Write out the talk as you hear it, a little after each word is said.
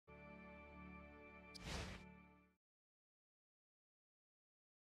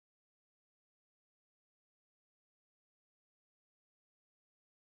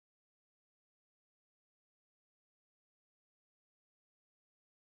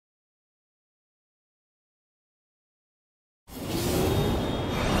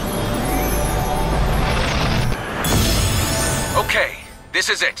This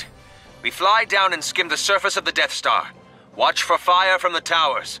is it. We fly down and skim the surface of the Death Star. Watch for fire from the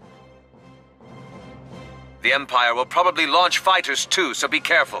towers. The Empire will probably launch fighters too, so be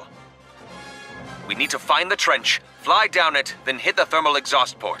careful. We need to find the trench, fly down it, then hit the thermal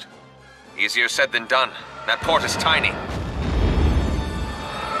exhaust port. Easier said than done. That port is tiny.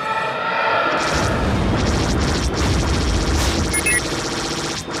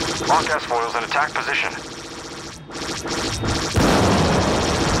 Lock S-foils in attack position.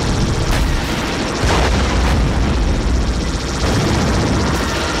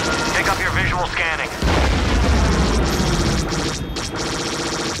 Pick up your visual scanning.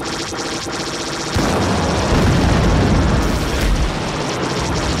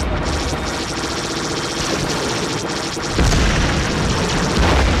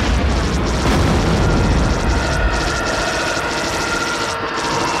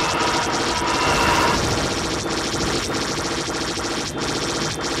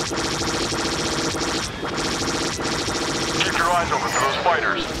 Eyes open for those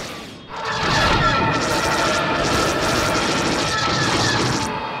fighters.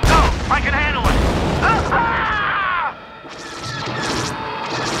 Go! I can handle it!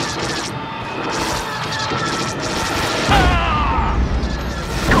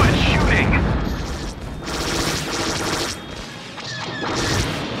 Good shooting!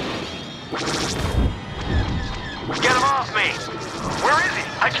 Get him off me! Where is he?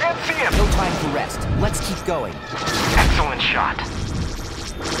 I can't see him! No time to rest. Let's keep going. Excellent shot.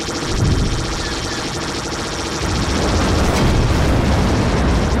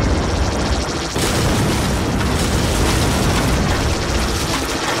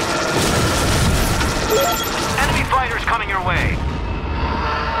 Enemy fighters coming your way.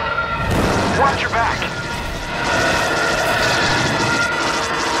 Watch your back.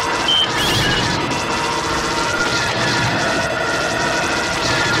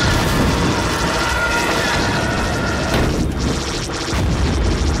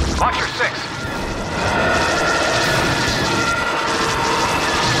 Watch your six.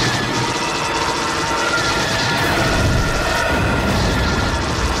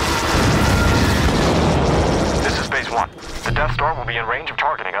 This is Base 1. The Death Star will be in range of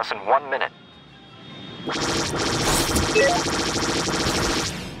targeting us in 1 minute.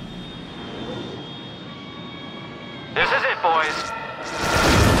 This is it, boys.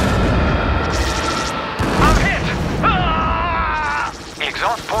 The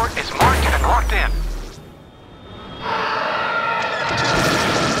exhaust port is marked and locked in.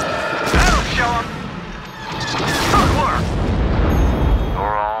 That'll show them. Good work.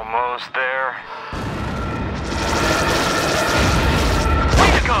 We're almost there. Way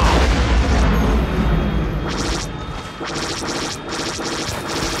to go.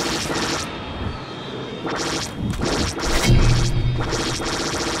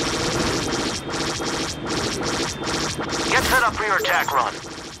 Get set up for your attack run.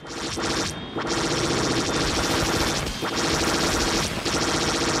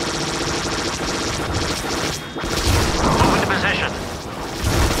 Move into position.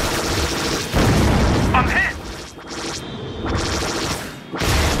 I'm hit!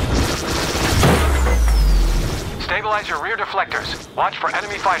 Stabilize your rear deflectors. Watch for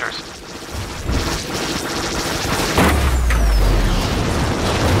enemy fighters.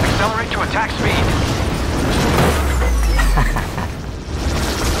 Accelerate to attack speed.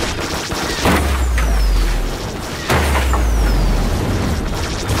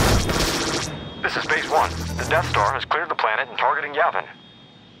 This is Base 1. The Death Star has cleared the planet and targeting Yavin.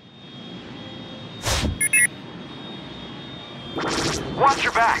 Watch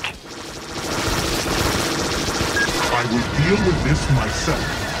your back! I will deal with this myself.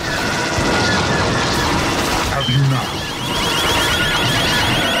 Have you now?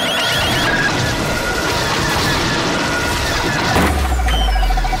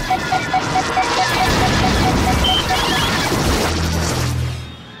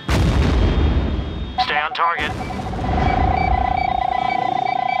 Stay on target.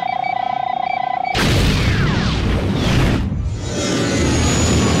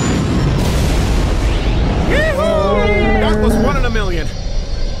 That was 1 in a million.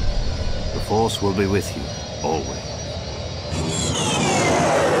 The Force will be with you, always.